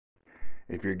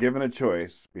If you're given a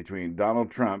choice between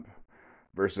Donald Trump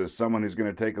versus someone who's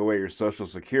going to take away your Social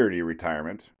Security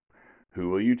retirement, who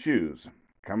will you choose?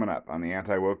 Coming up on the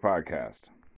Anti-Woke Podcast.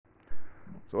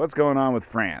 So what's going on with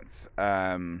France?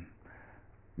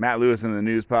 Matt Lewis in the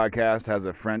News podcast has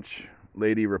a French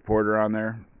lady reporter on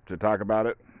there to talk about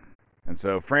it. And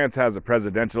so France has a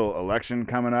presidential election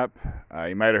coming up.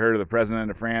 You might have heard of the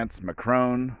president of France,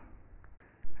 Macron.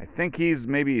 I think he's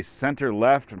maybe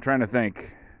center-left. I'm trying to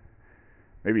think.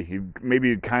 Maybe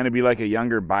he'd kind of be like a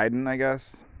younger Biden, I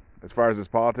guess, as far as his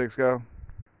politics go.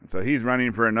 And so he's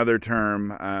running for another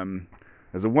term.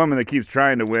 There's a woman that keeps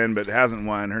trying to win but hasn't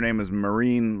won. Her name is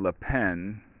Marine Le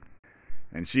Pen,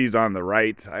 and she's on the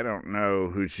right. I don't know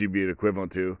who she'd be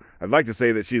equivalent to. I'd like to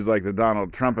say that she's like the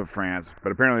Donald Trump of France,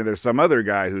 but apparently there's some other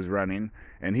guy who's running,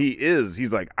 and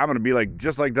he's like, I'm going to be like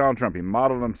just like Donald Trump. He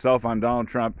modeled himself on Donald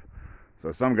Trump.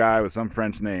 So some guy with some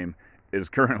French name is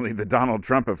currently the Donald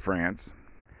Trump of France.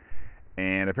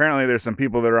 And apparently there's some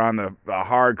people that are on the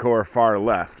hardcore far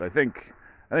left. I think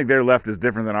their left is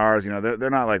different than ours. You know, they're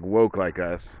not like woke like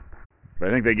us. But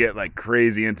I think they get like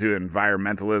crazy into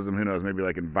environmentalism. Who knows, maybe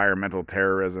like environmental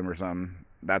terrorism or something.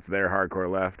 That's their hardcore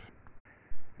left.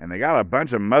 And they got a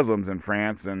bunch of Muslims in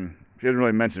France, and she doesn't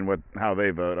really mention how they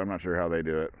vote. I'm not sure how they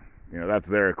do it. You know, that's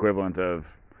their equivalent of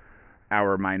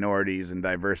our minorities and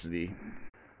diversity.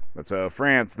 But so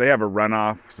France, they have a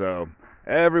runoff, so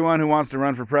everyone who wants to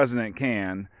run for president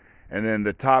can, and then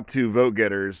the top two vote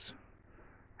getters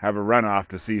have a runoff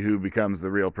to see who becomes the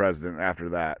real president after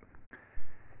that.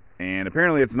 And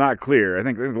apparently it's not clear. I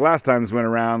think the last time this went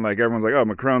around, like everyone's like, oh,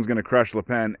 Macron's going to crush Le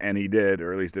Pen, and he did,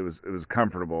 or at least it was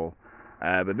comfortable.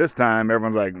 But this time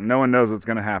everyone's like, no one knows what's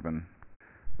going to happen.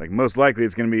 Like most likely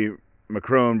it's going to be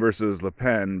Macron versus Le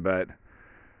Pen, but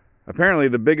apparently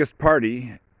the biggest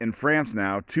party in France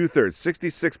now, 2/3,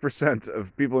 66%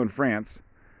 of people in France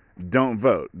don't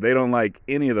vote. They don't like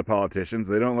any of the politicians.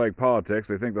 They don't like politics.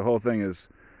 They think the whole thing is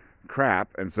crap.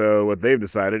 And so what they've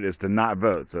decided is to not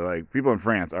vote. So like people in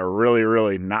France are really,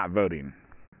 really not voting.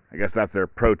 I guess that's their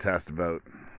protest vote.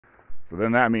 So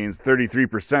then that means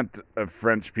 33% of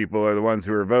French people are the ones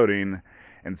who are voting.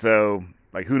 And so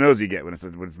like who knows you get when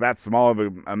it's that small of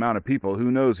an amount of people, who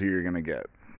knows who you're going to get.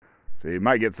 So you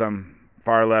might get some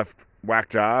far left whack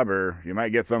job, or you might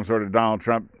get some sort of Donald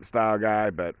Trump style guy,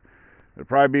 but it'll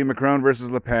probably be Macron versus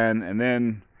Le Pen. And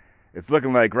then it's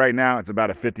looking like right now it's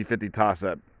about a 50-50 toss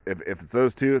up. If it's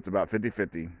those two, it's about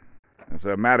 50-50. And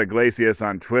so Matt Iglesias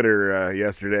on Twitter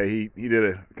yesterday, he did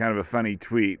a kind of a funny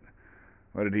tweet.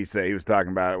 What did he say? He was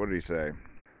talking about it. What did he say?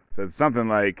 Said something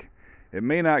like, it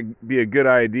may not be a good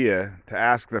idea to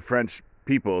ask the French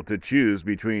people to choose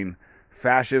between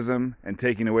fascism and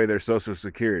taking away their Social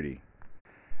Security.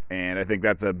 And I think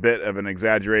that's a bit of an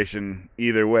exaggeration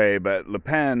either way. But Le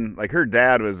Pen, like her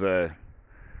dad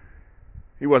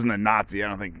he wasn't a Nazi. I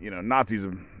don't think,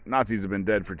 Nazis have been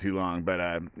dead for too long.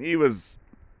 But he was,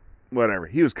 whatever.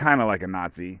 He was kind of like a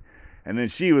Nazi. And then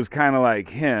she was kind of like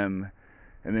him.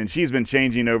 And then she's been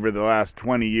changing over the last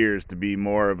 20 years to be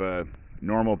more of a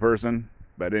normal person.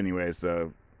 But anyway,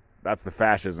 so that's the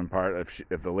fascism part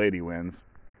if the lady wins.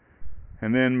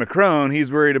 And then Macron,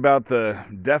 he's worried about the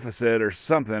deficit or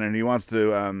something, and he wants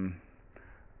to,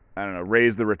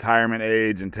 raise the retirement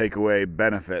age and take away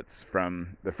benefits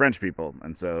from the French people.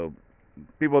 And so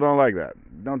people don't like that.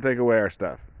 Don't take away our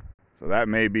stuff. So that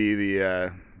may be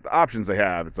the options they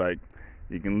have. It's like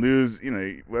you can lose,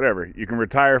 whatever. You can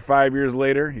retire 5 years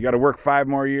later. You got to work 5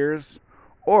 more years.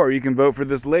 Or you can vote for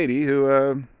this lady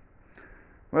who,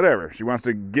 whatever. She wants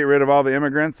to get rid of all the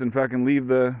immigrants and fucking leave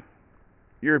the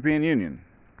European Union.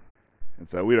 And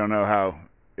so we don't know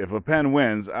if Le Pen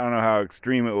wins, I don't know how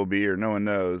extreme it will be, or no one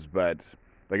knows, but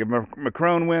like if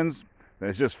Macron wins, then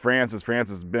it's just France as France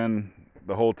has been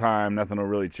the whole time, nothing will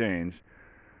really change.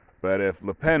 But if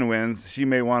Le Pen wins, she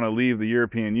may want to leave the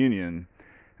European Union.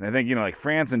 And I think, like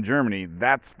France and Germany,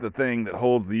 that's the thing that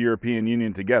holds the European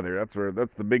Union together. That's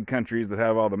the big countries that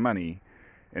have all the money.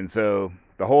 And so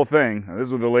the whole thing, this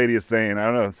is what the lady is saying, I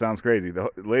don't know, it sounds crazy. The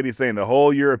lady is saying the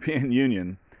whole European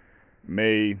Union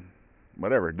may,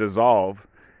 dissolve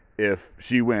if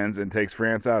she wins and takes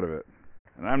France out of it.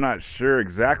 And I'm not sure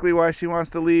exactly why she wants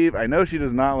to leave. I know she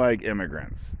does not like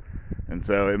immigrants. And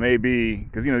so it may be,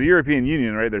 because, the European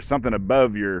Union, right, there's something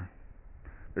above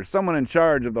there's someone in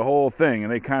charge of the whole thing,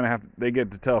 and they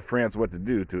get to tell France what to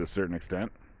do to a certain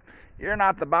extent. You're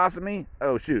not the boss of me?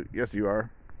 Oh, shoot, yes you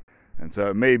are. And so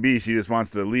it may be she just wants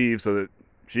to leave so that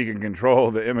she can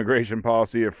control the immigration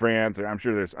policy of France. Or I'm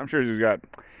sure she's got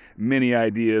many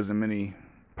ideas and many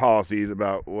policies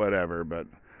about whatever. But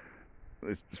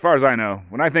as far as I know,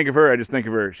 when I think of her, I just think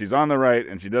of her, she's on the right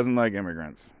and she doesn't like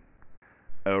immigrants.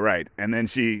 Oh, right. And then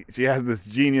she has this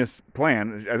genius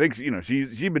plan. I think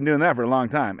she'd been doing that for a long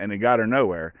time, and it got her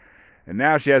nowhere. And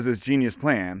now she has this genius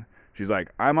plan. She's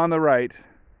like, I'm on the right,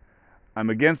 I'm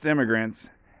against immigrants,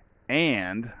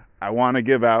 and I want to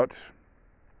give out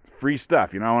free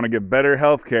stuff. I want to give better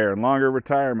health care and longer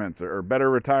retirements or better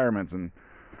retirements and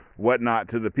whatnot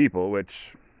to the people,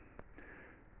 which,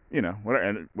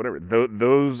 whatever.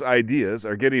 Those ideas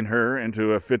are getting her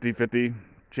into a 50-50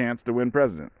 chance to win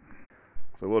president.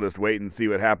 So we'll just wait and see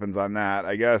what happens on that.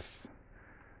 I guess,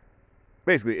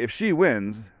 basically, if she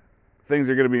wins, things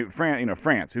are going to be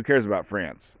France. Who cares about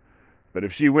France? But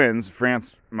if she wins,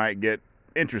 France might get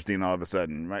interesting all of a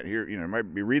sudden. Might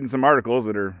be reading some articles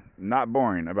that are not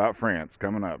boring about France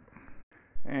coming up.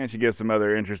 And she gives some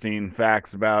other interesting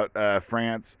facts about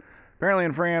France. Apparently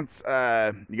in France,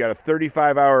 you got a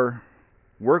 35-hour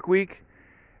work week,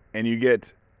 and you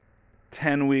get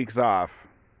 10 weeks off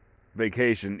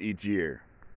vacation each year.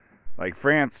 Like,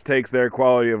 France takes their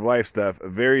quality of life stuff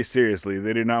very seriously.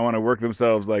 They do not want to work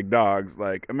themselves like dogs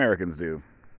like Americans do.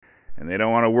 And they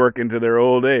don't want to work into their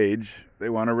old age. They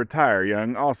want to retire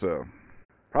young also.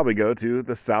 Probably go to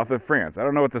the south of France. I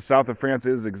don't know what the south of France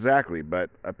is exactly, but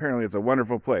apparently it's a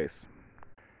wonderful place.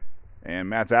 And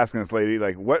Matt's asking this lady,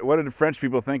 like, what did French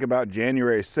people think about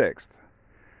January 6th?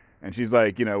 And she's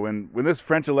like, when this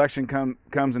French election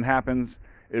comes and happens,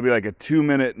 it'll be like a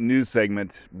 2-minute news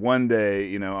segment one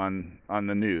day, on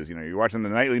the news. You're watching the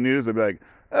nightly news, they'll be like,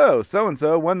 oh,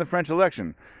 so-and-so won the French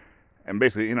election. And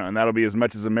basically, and that'll be as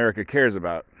much as America cares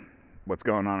about what's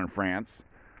going on in France.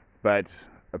 But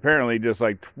apparently just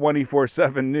like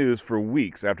 24/7 news for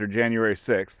weeks after January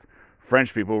 6th,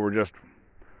 French people were just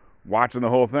watching the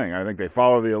whole thing. I think they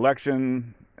follow the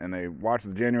election and they watch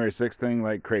the January 6th thing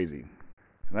like crazy.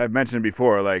 And I've mentioned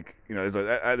before, like, there's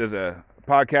a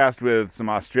podcast with some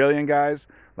Australian guys.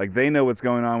 Like, they know what's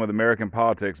going on with American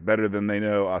politics better than they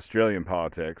know Australian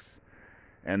politics.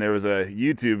 And there was a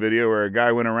YouTube video where a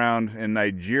guy went around in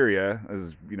Nigeria, this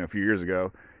is, a few years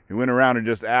ago. He went around and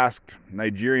just asked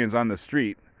Nigerians on the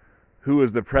street who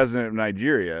was the president of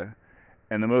Nigeria,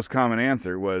 and the most common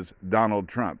answer was Donald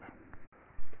Trump.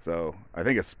 So I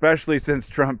think especially since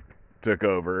Trump took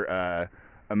over,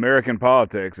 American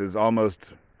politics is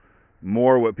almost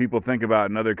more what people think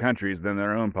about in other countries than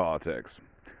their own politics.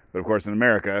 But of course in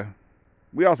America,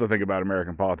 we also think about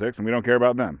American politics and we don't care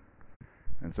about them.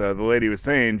 And so the lady was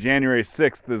saying January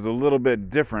 6th is a little bit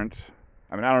different.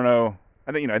 I mean, I don't know.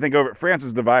 I think over France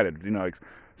is divided. Like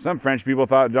some French people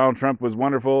thought Donald Trump was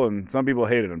wonderful and some people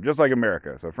hated him, just like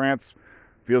America. So France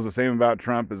feels the same about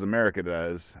Trump as America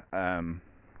does.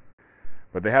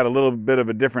 But they had a little bit of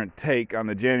a different take on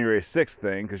the January 6th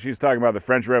thing because she's talking about the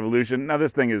French Revolution. Now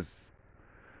this thing is,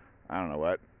 I don't know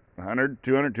what, 100,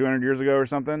 200 years ago or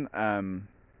something.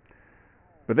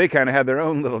 But they kind of had their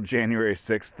own little January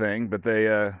 6th thing. But they,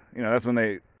 that's when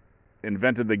they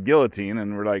invented the guillotine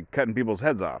and were like cutting people's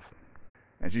heads off.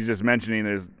 And she's just mentioning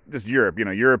there's just Europe.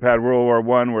 Europe had World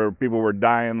War I where people were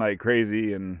dying like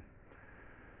crazy and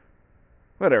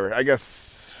whatever. I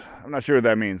guess I'm not sure what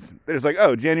that means. They're just like,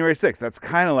 oh, January 6th. That's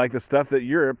kind of like the stuff that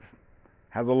Europe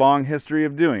has a long history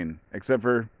of doing, except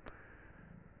for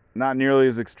not nearly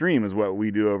as extreme as what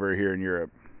we do over here in Europe.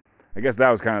 I guess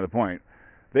that was kind of the point.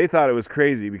 They thought it was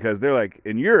crazy because they're like,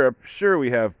 in Europe, sure,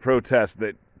 we have protests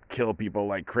that kill people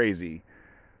like crazy,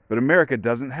 but America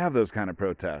doesn't have those kind of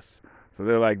protests. So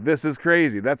they're like, this is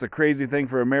crazy. That's a crazy thing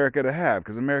for America to have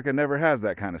because America never has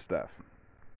that kind of stuff.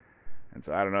 And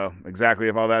so I don't know exactly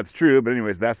if all that's true, but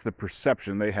anyways, that's the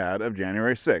perception they had of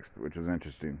January 6th, which was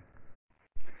interesting.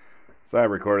 So I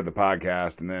recorded the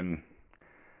podcast, and then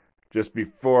just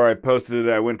before I posted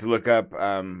it, I went to look up,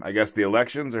 I guess the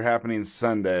elections are happening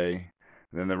Sunday,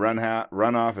 and then the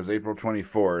runoff is April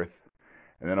 24th,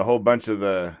 and then a whole bunch of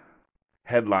the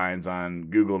headlines on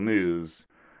Google News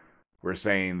were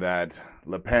saying that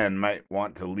Le Pen might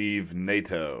want to leave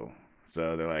NATO.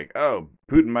 So they're like, oh,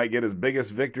 Putin might get his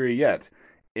biggest victory yet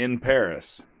in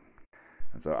Paris.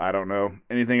 And so I don't know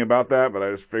anything about that, but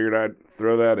I just figured I'd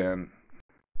throw that in.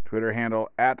 Twitter handle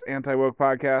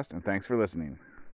 @AntiWokePodcast, and thanks for listening.